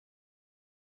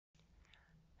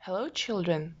Hello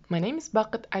children, my name is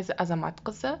Baqit Ayza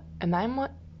Azamatqızı and I'm a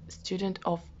student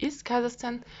of East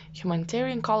Kazakhstan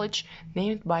Humanitarian College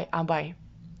named by Abay.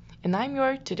 And I'm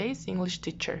your today's English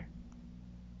teacher.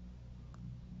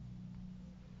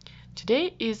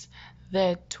 Today is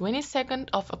the 22nd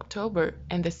of October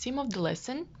and the theme of the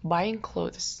lesson, buying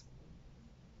clothes.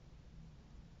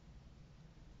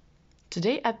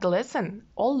 Today at the lesson,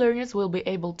 all learners will be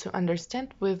able to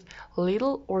understand with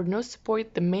little or no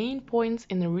support the main points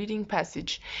in the reading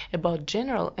passage about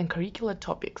general and curricular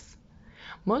topics.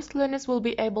 Most learners will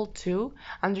be able to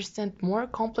understand more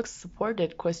complex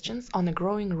supported questions on a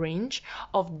growing range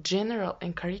of general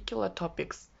and curricular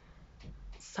topics.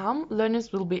 Some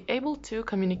learners will be able to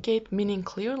communicate meaning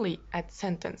clearly at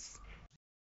sentence.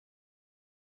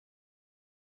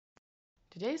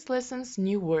 Today's lesson's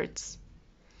new words.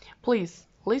 Please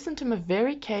listen to me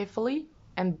very carefully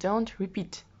and don't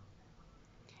repeat.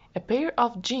 A pair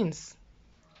of jeans,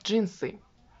 jeansy.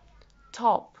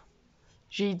 Top,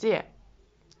 jide.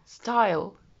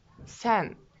 Style,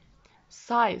 sen.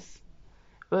 Size,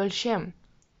 ölçem.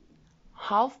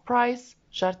 Half price,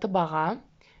 жарты баға.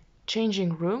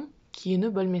 Changing room,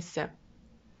 kiyinu bölmesi.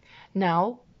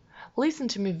 Now, listen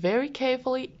to me very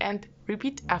carefully and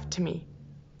repeat after me.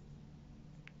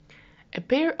 A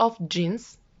pair of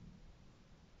jeans.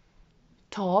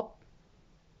 Top,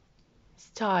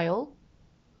 style,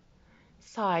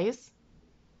 size,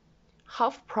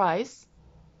 half price,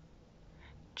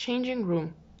 changing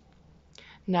room.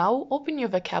 Now open your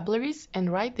vocabularies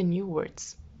and write the new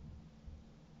words.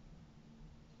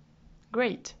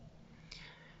 Great.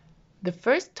 The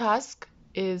first task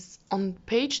is on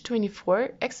page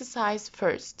 24, exercise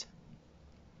first.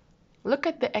 Look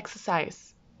at the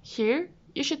exercise. Here,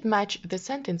 you should match the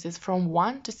sentences from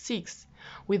 1 to 6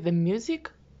 with the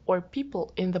music or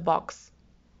people in the box.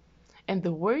 And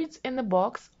the words in the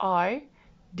box are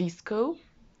disco,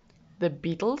 the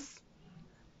Beatles,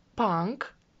 punk,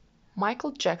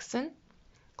 Michael Jackson,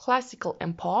 classical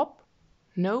and pop,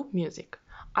 no music.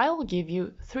 I'll give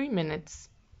you 3 minutes.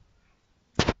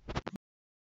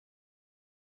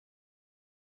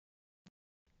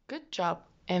 Good job.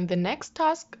 And the next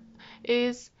task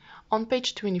is on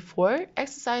page 24,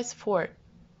 exercise 4.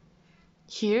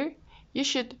 Here, you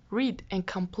should read and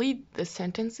complete the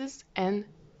sentences and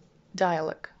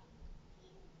dialogue.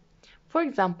 For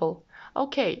example,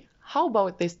 okay, how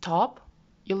about this top?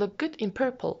 You look good in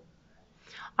purple.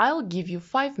 I'll give you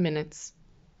 5 minutes.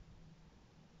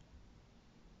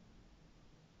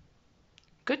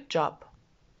 Good job.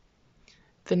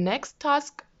 The next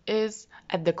task is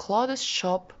at the clothes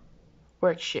shop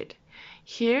worksheet.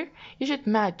 Here, you should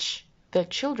match the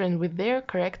children with their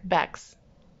correct bags.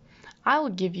 I'll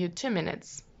give you 2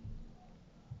 minutes.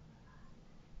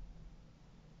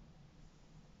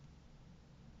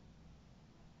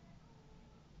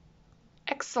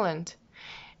 Excellent.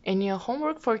 And your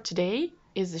homework for today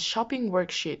is the shopping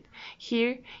worksheet.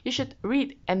 Here, you should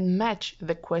read and match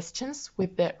the questions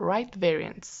with the right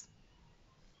variants.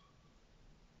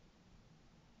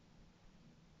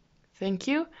 Thank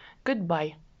you.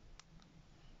 Goodbye.